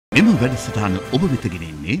මෙම වැඩසටහන ඔබ වෙත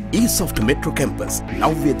ගෙනෙන්නේ eSoft Metro Campus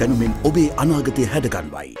නව්‍ය දැනුමෙන් ඔබේ අනාගතය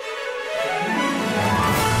හැඩගන්වයි.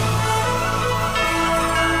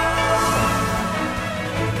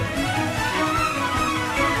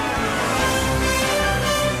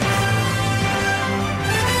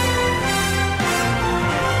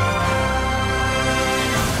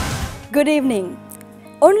 Good evening.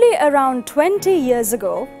 Only around 20 years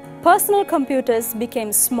ago, personal computers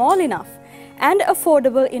became small enough and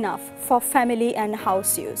affordable enough for family and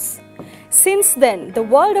house use. Since then, the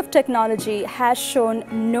world of technology has shown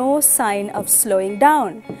no sign of slowing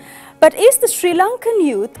down. But is the Sri Lankan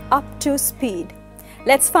youth up to speed?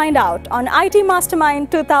 Let's find out on IT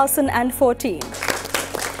Mastermind 2014.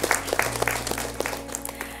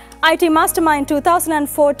 IT Mastermind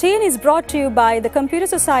 2014 is brought to you by the Computer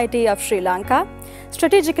Society of Sri Lanka,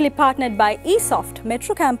 strategically partnered by eSoft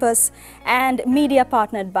Metro Campus and media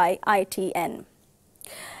partnered by ITN.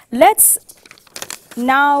 Let's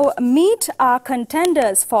now meet our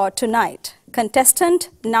contenders for tonight. Contestant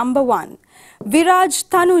number 1, Viraj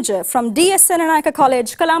Tanuja from DS Senanayaka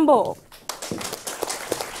College, Colombo.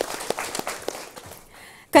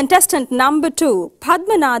 Contestant number 2,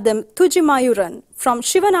 Padmanadam Tujimayuran from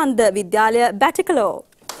Shivananda Vidyalaya, Batticaloa.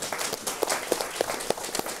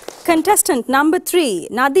 Contestant number 3,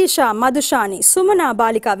 Nadisha Madhushani, Sumana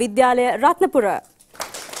Balika Vidyalaya, Ratnapura.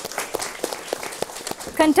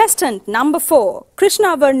 Contestant number 4,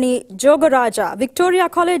 Krishna Varni Jogaraja, Victoria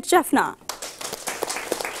College, Jaffna.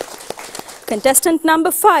 Contestant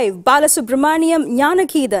number 5, Balasubramaniam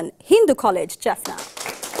Jnanakeedan, Hindu College, Jaffna.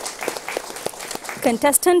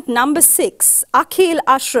 Contestant number 6, Akhil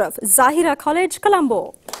Ashraf, Zahira College,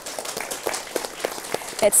 Colombo.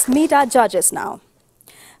 Let's meet our judges now.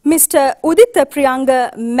 Mr. Udita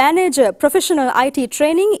Priyanga, Manager, Professional IT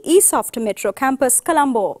Training, eSoft Metro Campus,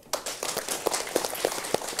 Colombo.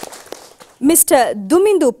 Mr.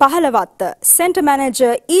 Dumindu Pahalavatta, Center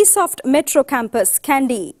Manager, eSoft Metro Campus,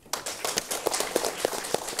 Kandy.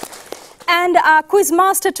 And our quiz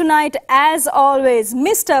master tonight, as always,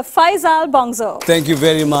 Mr. Faisal Bongzo. Thank you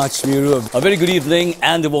very much, Miru. A very good evening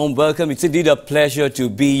and a warm welcome. It's indeed a pleasure to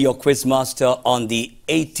be your quiz master on the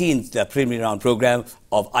 18th preliminary round program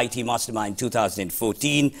of IT Mastermind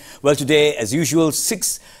 2014. Well, today, as usual,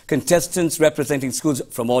 6 contestants representing schools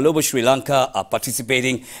from all over Sri Lanka are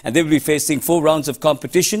participating, and they will be facing 4 rounds of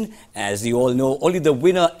competition. As you all know, only the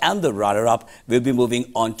winner and the runner-up will be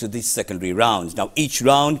moving on to the secondary rounds. Now, each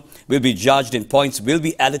round will be judged and points will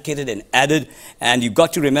be allocated and added, and you've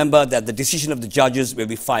got to remember that the decision of the judges will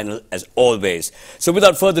be final as always. So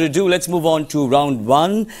without further ado, let's move on to round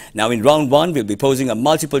 1. Now, in round 1, we'll be posing a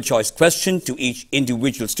multiple choice question to each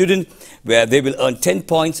individual student, where they will earn 10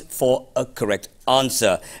 points for a correct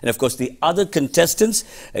answer. And of course, the other contestants,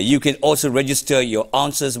 you can also register your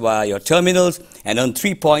answers via your terminals and earn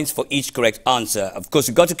 3 points for each correct answer. Of course,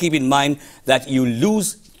 you've got to keep in mind that you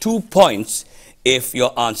lose 2 points if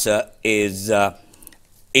your answer is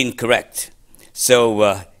incorrect.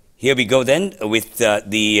 So here we go then with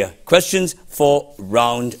the questions for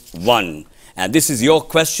round 1. And this is your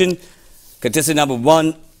question. Contestant number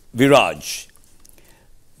 1, Viraj.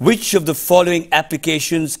 Which of the following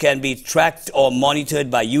applications can be tracked or monitored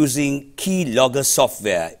by using keylogger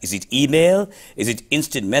software? Is it email? Is it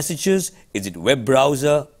instant messages? Is it web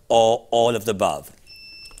browser? Or all of the above?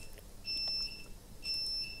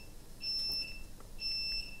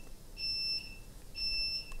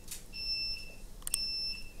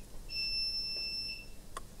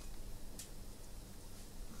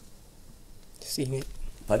 Just email.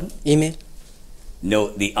 Pardon? Email. No,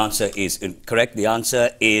 the answer is incorrect. The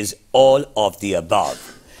answer is all of the above.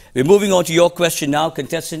 We're moving on to your question now,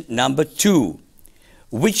 contestant number 2.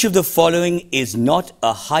 Which of the following is not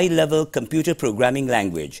a high-level computer programming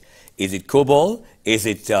language? Is it COBOL? Is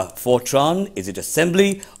it Fortran? Is it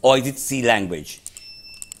assembly? Or is it C language?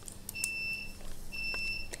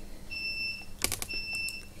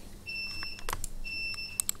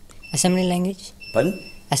 Assembly language. Pardon?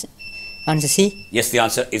 Answer C. Yes, the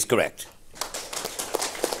answer is correct.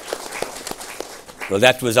 Well,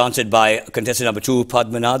 that was answered by contestant number 2,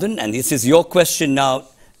 Padmanathan. And this is your question now,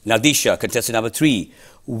 Nadisha, contestant number 3.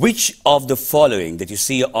 Which of the following that you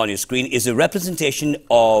see on your screen is a representation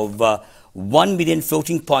of 1 million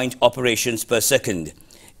floating point operations per second?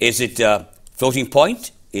 Is it floating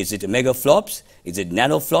point? Is it megaflops? Is it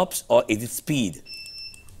nanoflops? Or is it speed?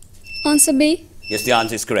 Answer B. Yes, the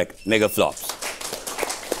answer is correct. Megaflops.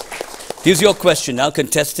 Here's your question now,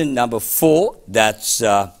 contestant number 4. That's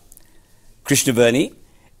Krishnavarni.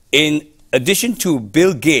 In addition to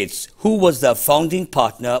Bill Gates, who was the founding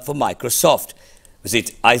partner for Microsoft? Was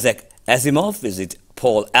it Isaac Asimov? Is it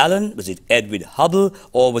Paul Allen? Was it Edwin Hubble?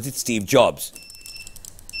 Or was it Steve Jobs?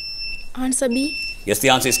 Answer B. Yes, the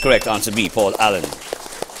answer is correct. Answer B, Paul Allen.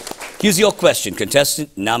 Here's your question.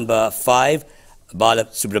 Contestant number 5, Bala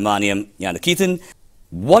Subramaniam Yanakithan.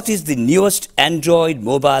 What is the newest Android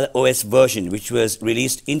mobile OS version which was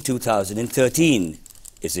released in 2013?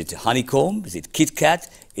 Is it Honeycomb? Is it Kit Kat?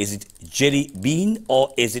 Is it Jelly Bean?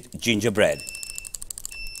 Or is it Gingerbread?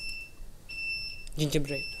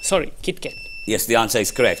 Gingerbread. Sorry, Kit Kat. Yes, the answer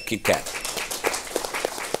is correct. Kit Kat.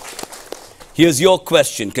 Here's your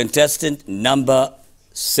question. Contestant number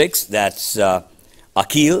 6, that's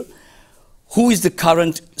Akil. Who is the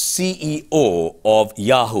current CEO of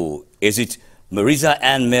Yahoo? Is it Marisa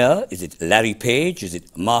Ann Mayer? Is it Larry Page? Is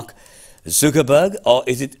it Mark Zuckerberg? Or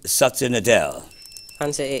is it Satya Nadella?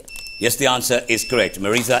 Answer A. Yes, the answer is correct.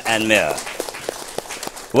 Marisa Ann Mayer.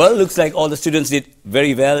 Well, looks like all the students did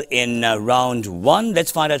very well in round 1.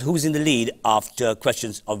 Let's find out who's in the lead after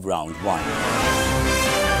questions of round 1.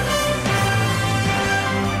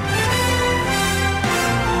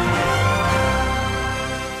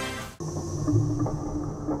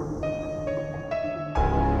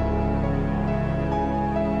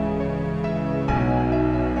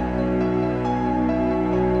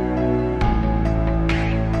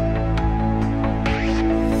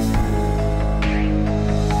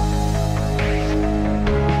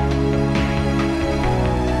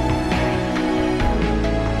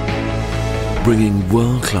 Bringing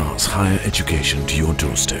world-class higher education to your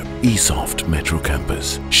doorstep. eSoft Metro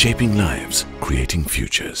Campus. Shaping lives, creating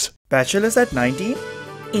futures. Bachelor's at 19?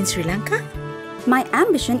 In Sri Lanka? My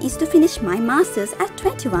ambition is to finish my master's at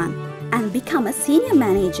 21 and become a senior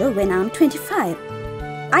manager when I'm 25.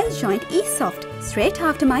 I joined eSoft straight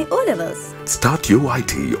after my O-levels. Start your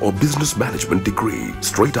IT or business management degree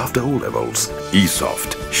straight after O-levels.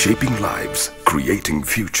 eSoft. Shaping lives, creating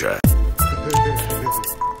future.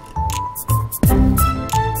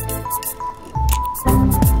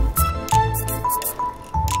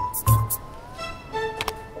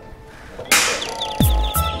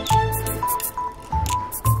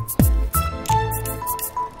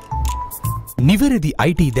 නිවැරදි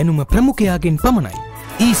IT දැනුම ප්‍රමුඛයාගෙන් පමණයි.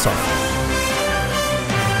 eSoft.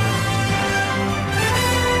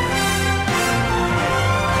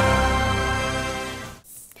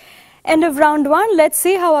 End of round 1. Let's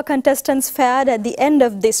see how our contestants fared at the end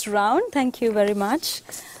of this round. Thank you very much.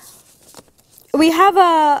 We have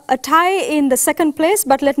a tie in the second place,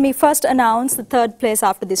 but let me first announce the third place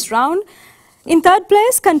after this round. In third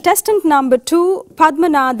place, contestant number 2,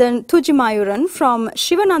 Padmanathan Thujimayuran from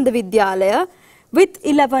Shivananda Vidyalaya with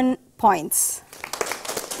 11 points.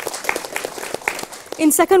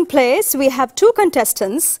 In second place, we have 2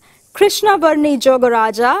 contestants, Krishna Varni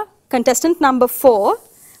Jogaraja, contestant number 4,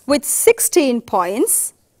 with 16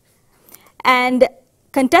 points, and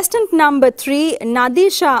contestant number 3,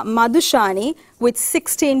 Nadisha Madhushani, with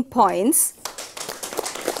 16 points.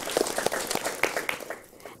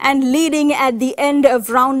 And leading at the end of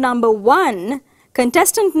round number 1,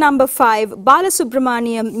 contestant number 5,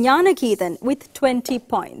 Balasubramaniam Yanakithan with 20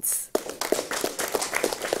 points.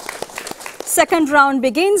 Second round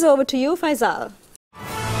begins. Over to you, Faisal.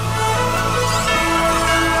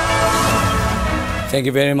 Thank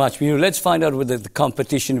you very much, Meenu. Let's find out whether the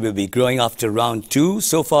competition will be growing after round 2.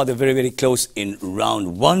 So far, they're very, very close in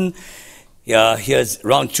round 1. Here's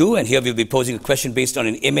round 2, and here we'll be posing a question based on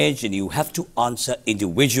an image, and you have to answer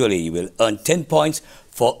individually. You will earn 10 points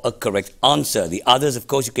for a correct answer. The others, of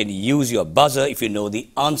course, you can use your buzzer if you know the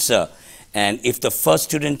answer. And if the first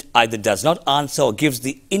student either does not answer or gives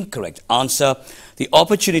the incorrect answer, the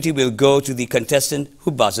opportunity will go to the contestant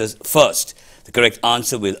who buzzes first. The correct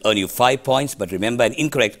answer will earn you 5 points, but remember, an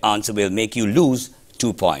incorrect answer will make you lose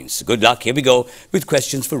 2 points. Good luck. Here we go with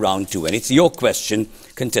questions for round 2. And it's your question,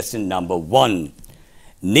 contestant number 1.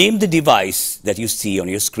 Name the device that you see on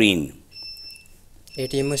your screen.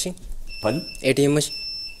 ATM machine. Pardon? ATM machine.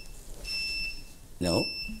 No.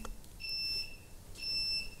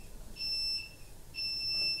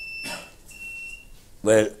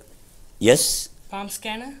 Well, yes? Palm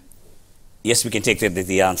scanner. Yes, we can take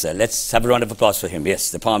the answer. Let's have a round of applause for him. Yes,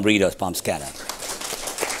 the palm reader, palm scanner.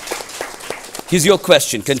 Here's your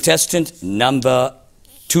question, contestant number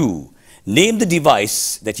 2. Name the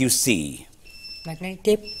device that you see. Magnetic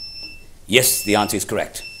tape. Yes, the answer is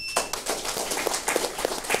correct.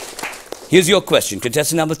 Here's your question,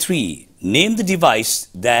 contestant number 3. Name the device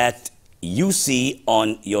that you see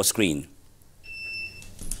on your screen.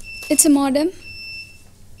 It's a modem.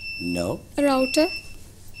 No. A router.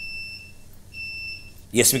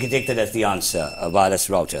 Yes, we can take that as the answer, a wireless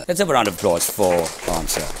router. Let's have a round of applause for the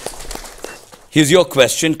answer. Here's your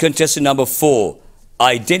question, contestant number 4.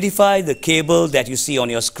 Identify the cable that you see on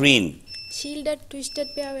your screen. Shielded twisted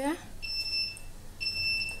pair wire.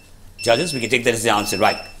 Judges, we can take that as the answer.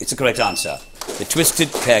 Right, it's a correct answer. The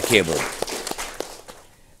twisted pair cable.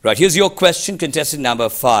 Right, here's your question, contestant number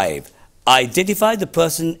 5. Identify the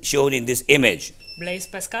person shown in this image. Blaise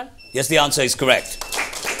Pascal. Yes, the answer is correct.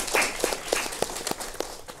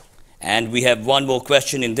 And we have one more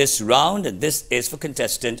question in this round, and this is for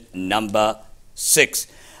contestant number 6.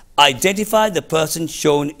 Identify the person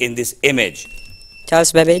shown in this image.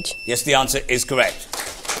 Charles Babbage. Yes, the answer is correct.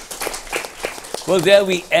 Well, there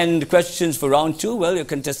we end questions for round 2. Well, your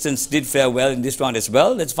contestants did fare well in this round as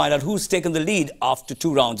well. Let's find out who's taken the lead after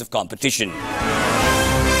 2 rounds of competition.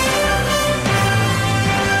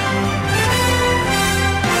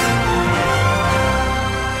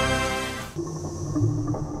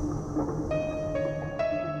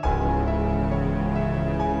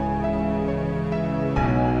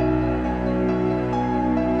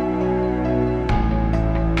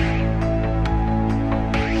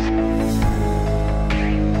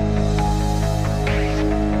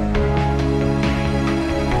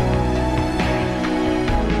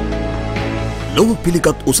 ලොව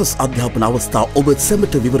පිළිගත් උසස් අධ්‍යාපන අවස්ථා ඔබ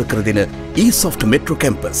සැමට විවර කර දෙන eSoft Metro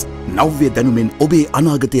Campus නව්‍ය දැනුමෙන් ඔබේ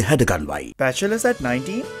අනාගතය හැඩගන්වයි. Bachelor's at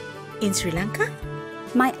 19? In Sri Lanka,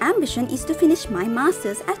 my ambition is to finish my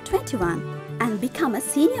master's at 21 and become a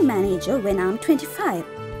senior manager when I'm 25.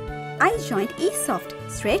 I joined eSoft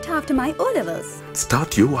straight after my O-levels.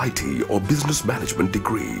 Start your IT or business management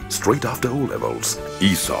degree straight after O-levels.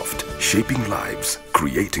 eSoft, shaping lives,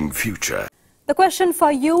 creating future. The question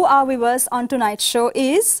for you, our viewers, on tonight's show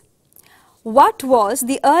is, what was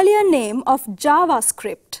the earlier name of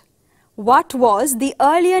JavaScript? What was the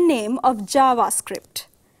earlier name of JavaScript?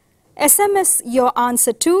 SMS your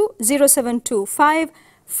answer to 0725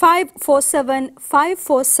 547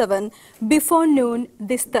 547 before noon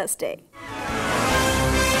this Thursday.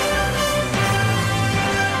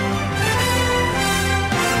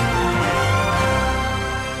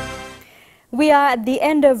 We are at the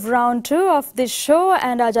end of round 2 of this show,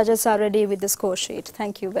 and our judges are ready with the score sheet.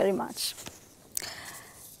 Thank you very much.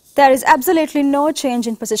 There is absolutely no change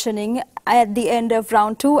in positioning at the end of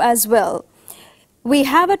round 2 as well. We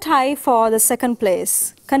have a tie for the second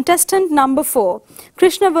place. Contestant number 4,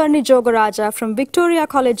 Krishnavarni Jogaraja from Victoria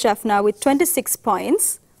College, Jaffna, with 26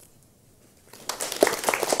 points.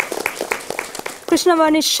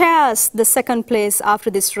 Krishnavarni shares the second place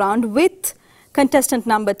after this round with contestant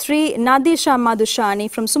number 3, Nadisha Madhushani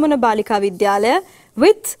from Sumana Balika Vidyalaya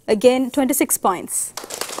with, again, 26 points.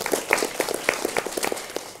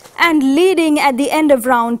 And leading at the end of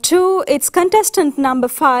round 2, it's contestant number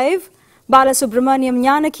 5, Balasubramaniam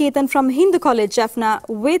Jnanaketan from Hindu College, Jaffna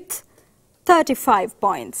with 35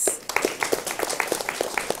 points.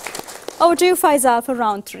 Over to you, Faisal, for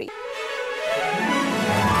round 3.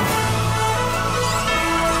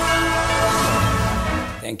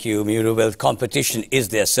 Thank you, Miru. Well, competition is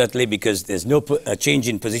there certainly because there's no change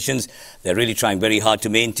in positions. They're really trying very hard to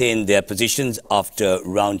maintain their positions after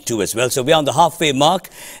round 2 as well. So we're on the halfway mark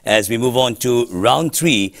as we move on to round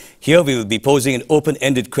 3. Here we will be posing an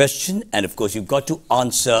open-ended question, and of course you've got to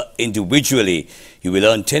answer individually. You will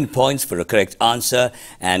earn 10 points for a correct answer,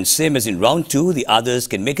 and same as in round 2, the others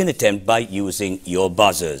can make an attempt by using your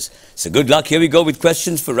buzzers. So good luck. Here we go with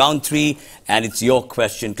questions for round 3, and it's your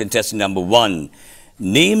question, contestant number 1.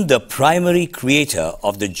 Name the primary creator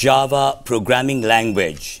of the Java programming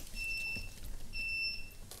language.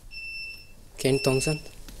 Ken Thompson.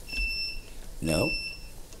 No.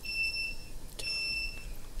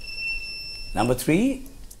 Number 3.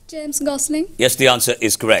 James Gosling. Yes, the answer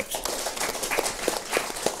is correct.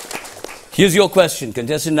 Here's your question,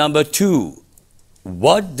 contestant number 2.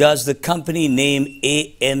 What does the company name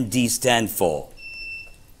AMD stand for?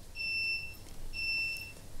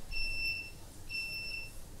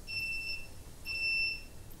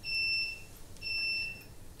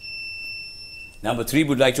 Number 3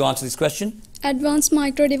 would like to answer this question? Advanced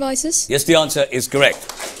Micro Devices. Yes, the answer is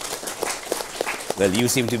correct. Well, you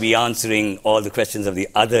seem to be answering all the questions of the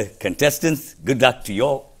other contestants. Good luck to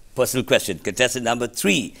your personal question. Contestant number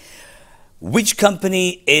 3. Which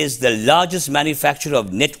company is the largest manufacturer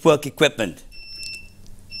of network equipment?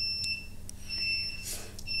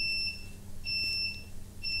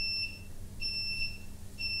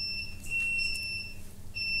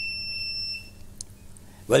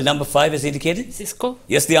 Well, number 5 is indicated? Cisco.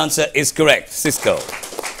 Yes, the answer is correct. Cisco.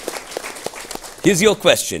 Here's your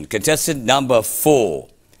question. Contestant number 4.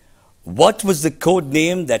 What was the code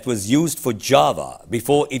name that was used for Java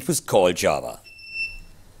before it was called Java?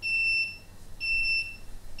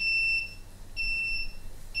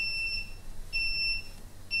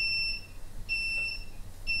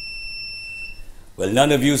 Well,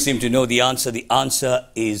 none of you seem to know the answer. The answer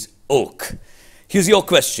is oak. Here's your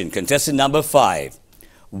question, contestant number 5.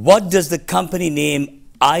 What does the company name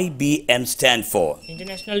IBM stand for?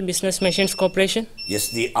 International Business Machines Corporation. Yes,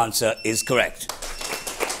 the answer is correct.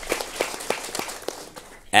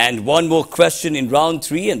 And one more question in round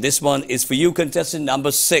 3, and this one is for you, contestant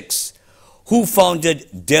number 6. Who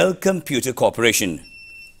founded Dell Computer Corporation?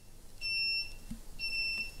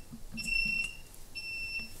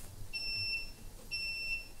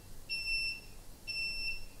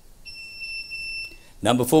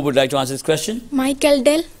 Number 4 would like to answer this question? Michael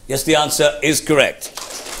Dell. Yes, the answer is correct.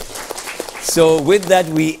 So with that,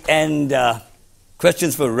 we end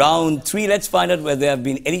questions for round 3. Let's find out whether there have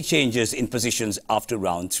been any changes in positions after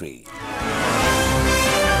round 3.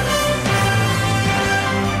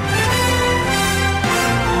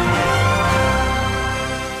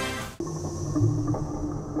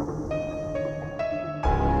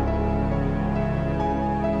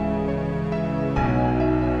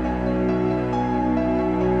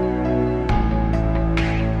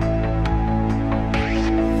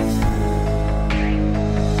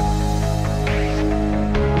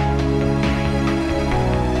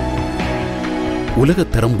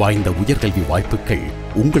 உலகத்தரம் வாய்ந்த உயர்கல்வி வாய்ப்புகள்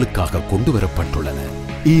உங்களுக்காக கொண்டு வரப்பட்டுள்ளன.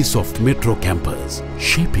 E-Soft Metro Campus,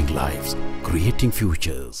 shaping lives, creating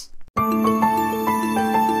futures.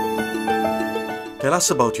 Tell us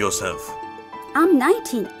about yourself. I'm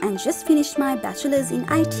 19 and just finished my bachelor's in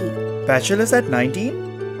IT. Bachelor's at 19?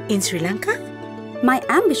 In Sri Lanka? My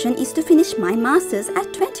ambition is to finish my master's at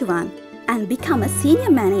 21 and become a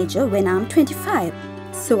senior manager when I'm 25.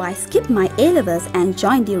 So I skipped my A-levels and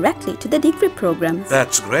joined directly to the degree programs.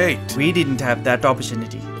 That's great. We didn't have that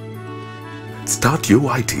opportunity. Start your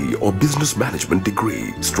IT or business management degree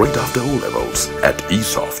straight after O-levels at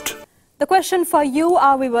E-Soft. The question for you,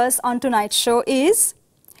 our viewers, on tonight's show is,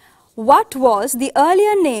 what was the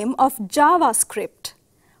earlier name of JavaScript?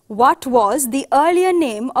 What was the earlier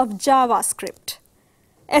name of JavaScript?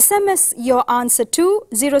 SMS your answer to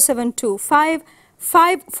 0725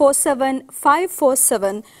 547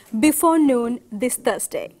 547 before noon this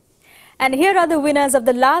Thursday. And here are the winners of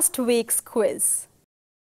the last week's quiz.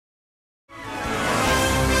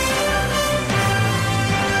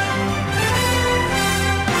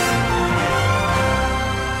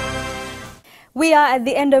 We are at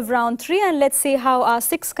the end of round 3, and let's see how our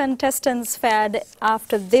 6 contestants fared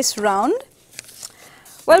after this round.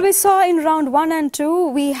 Well, we saw in round 1 and 2,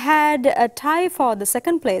 we had a tie for the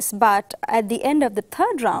second place, but at the end of the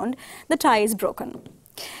third round, the tie is broken.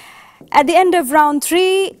 At the end of round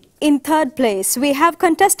 3, in third place, we have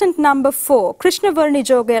contestant number 4, Krishnavarni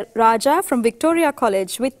Jogaraja from Victoria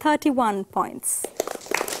College with 31 points.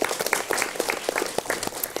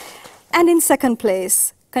 And in second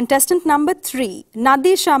place, contestant number 3,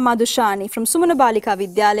 Nadisha Madhushani from Sumana Balika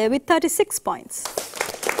Vidyalaya with 36 points.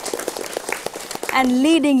 And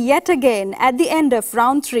leading yet again at the end of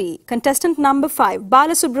round 3, contestant number 5,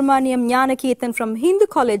 Balasubramaniam Jnanakeetan from Hindu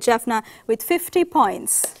College, Jaffna with 50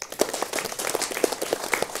 points.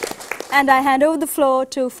 And I hand over the floor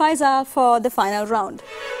to Faiza for the final round.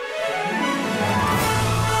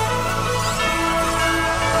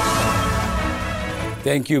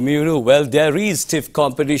 Thank you, Miru. Well, there is stiff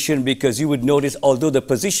competition because you would notice, although the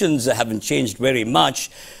positions haven't changed very much,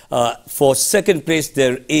 for second place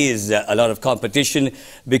there is a lot of competition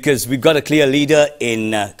because we've got a clear leader in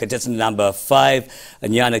contestant number 5,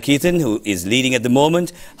 Jnanakeetan, who is leading at the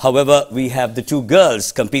moment. However, we have the 2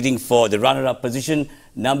 girls competing for the runner-up position.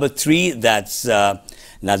 Number 3, that's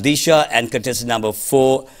Nadisha, and contestant number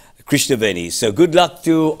 4, Krishnavarni. So good luck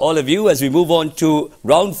to all of you as we move on to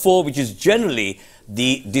round 4, which is generally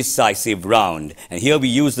the decisive round. And here we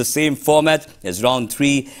use the same format as round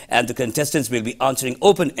 3, and the contestants will be answering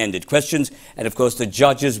open-ended questions, and of course the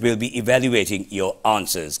judges will be evaluating your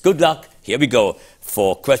answers. Good luck. Here we go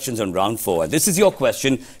for questions on round 4. And this is your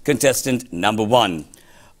question, contestant number 1.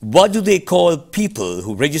 What do they call people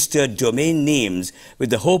who register domain names with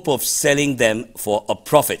the hope of selling them for a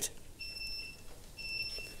profit?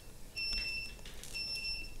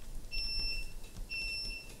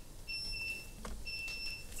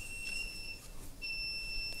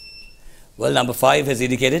 Well, number 5 has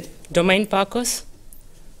indicated? Domain parkers.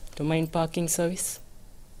 Domain parking service.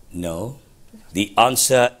 No. The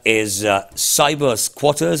answer is cyber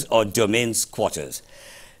squatters or domain squatters.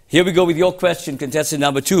 Here we go with your question, contestant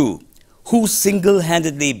number 2. Who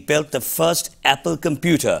single-handedly built the first Apple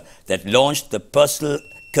computer that launched the personal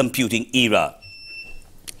computing era?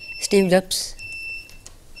 Steve Jobs.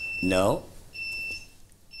 No.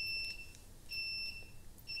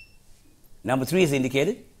 Number 3 is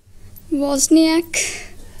indicated? Wozniak.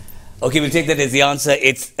 Okay, we'll take that as the answer.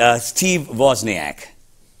 It's Steve Wozniak.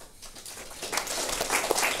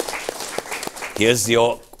 Here's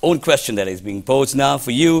your own question that is being posed now for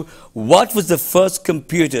you. What was the first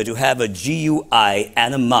computer to have a GUI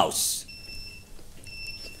and a mouse?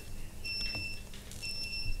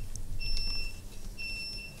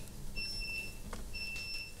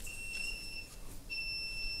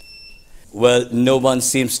 Well, no one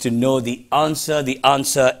seems to know the answer. The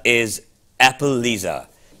answer is Apple Lisa.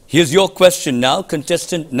 Here's your question now,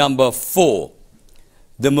 contestant number 4.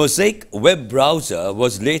 The Mosaic web browser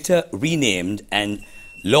was later renamed and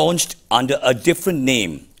launched under a different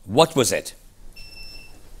name. What was it?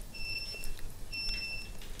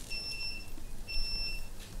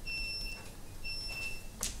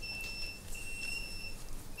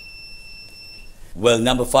 Well,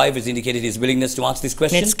 number 5 has indicated his willingness to answer this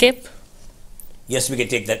question. Netscape. Yes, we can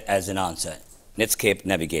take that as an answer. Netscape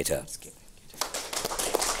Navigator.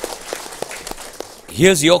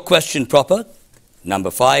 Here's your question proper.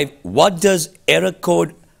 Number 5. What does error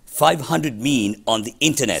code 500 mean on the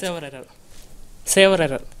internet? Server error. Server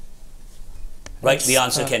error. Right, the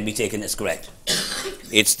answer can be taken as correct.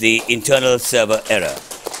 It's the internal server error.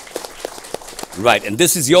 Right, and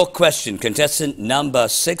this is your question, contestant number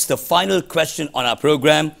 6, the final question on our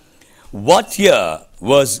program. What year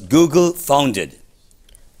was Google founded?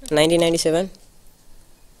 1997.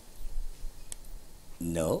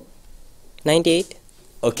 No. 98.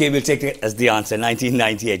 Okay, we'll take it as the answer,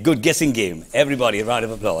 1998. Good guessing game. Everybody, a round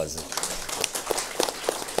of applause.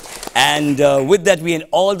 And with that, we end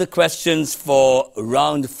all the questions for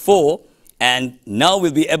round 4. And now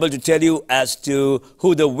we'll be able to tell you as to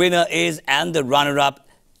who the winner is and the runner-up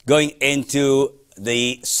going into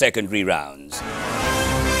the secondary rounds.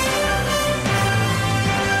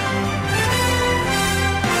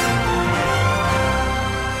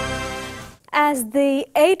 As the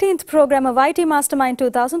 18th program of IT Mastermind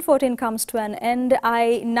 2014 comes to an end,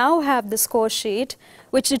 I now have the score sheet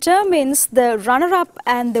which determines the runner-up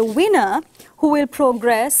and the winner who will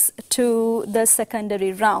progress to the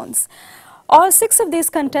secondary rounds. All 6 of these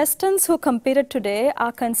contestants who competed today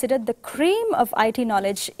are considered the cream of IT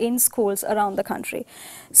knowledge in schools around the country.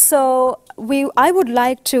 So I would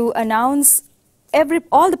like to announce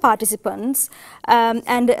all the participants,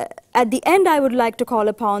 and at the end I would like to call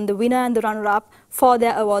upon the winner and the runner-up for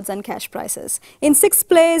their awards and cash prizes. In 6th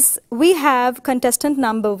place we have contestant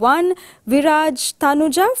number 1, Viraj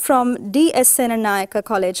Tanuja from D.S. Senanayaka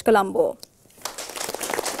College, Colombo.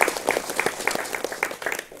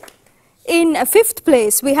 In 5th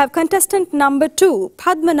place we have contestant number 2,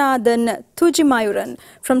 Padmanathan Thujimayuran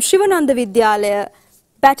from Shivananda Vidyalaya,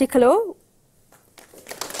 Batticaloa.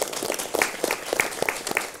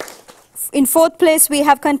 In 4th place, we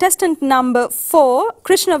have contestant number 4,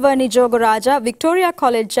 Krishnavarni Jogaraja, Victoria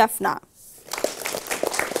College, Jaffna.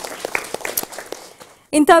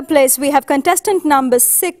 In 3rd place, we have contestant number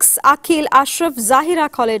 6, Akhil Ashraf, Zahira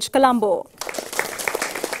College, Colombo.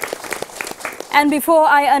 And before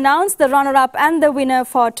I announce the runner-up and the winner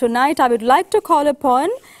for tonight, I would like to call upon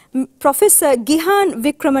Professor Gihan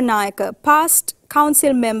Vikramanayaka, past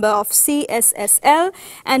council member of CSSL,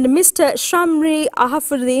 and Mr. Shamri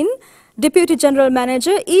Ahafuddin, Deputy General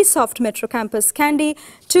Manager, ESoft Metro Campus, Kandy,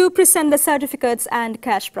 to present the certificates and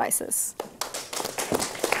cash prizes.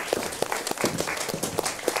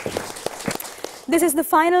 This is the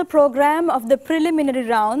final program of the preliminary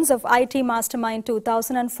rounds of IT Mastermind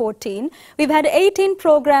 2014. We've had 18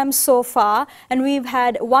 programs so far, and we've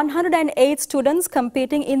had 108 students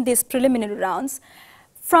competing in these preliminary rounds.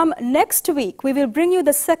 From next week, we will bring you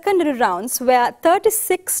the secondary rounds where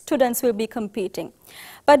 36 students will be competing.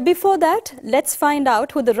 But before that, let's find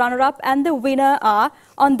out who the runner-up and the winner are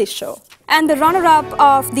on this show. And the runner-up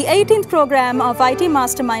of the 18th program of IT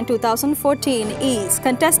Mastermind 2014 is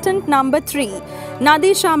contestant number 3,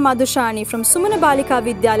 Nadisha Madhushani from Sumana Balika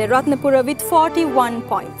Vidyalaya, Ratnapura, with 41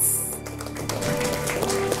 points.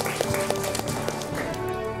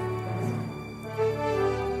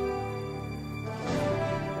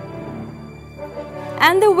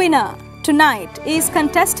 And the winner tonight is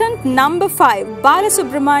contestant number 5,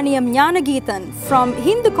 Balasubramaniam Jnanageethan from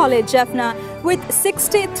Hindu College, Jaffna, with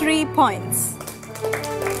 63 points.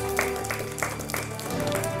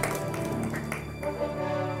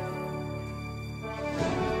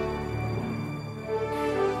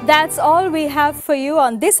 That's all we have for you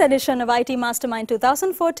on this edition of IT Mastermind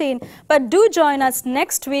 2014. But do join us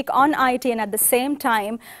next week on IT and at the same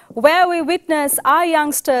time, where we witness our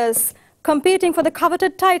youngsters competing for the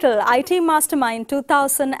coveted title, IT Mastermind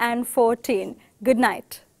 2014. Good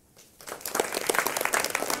night.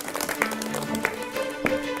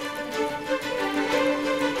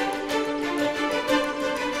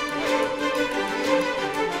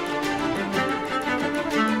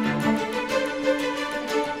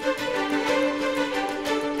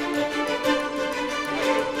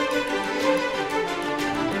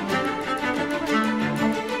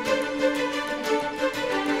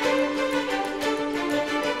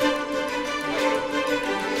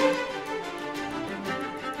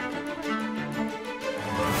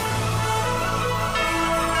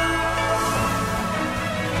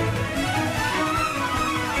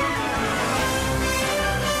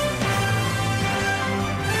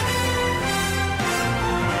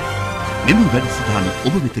 මෙම වැඩසටහන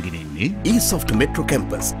ඔබ වෙත ගෙන එන්නේ eSoft Metro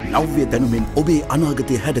Campus නව්‍ය දැනුමෙන් ඔබේ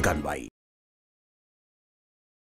අනාගතය හැඩගන්වයි.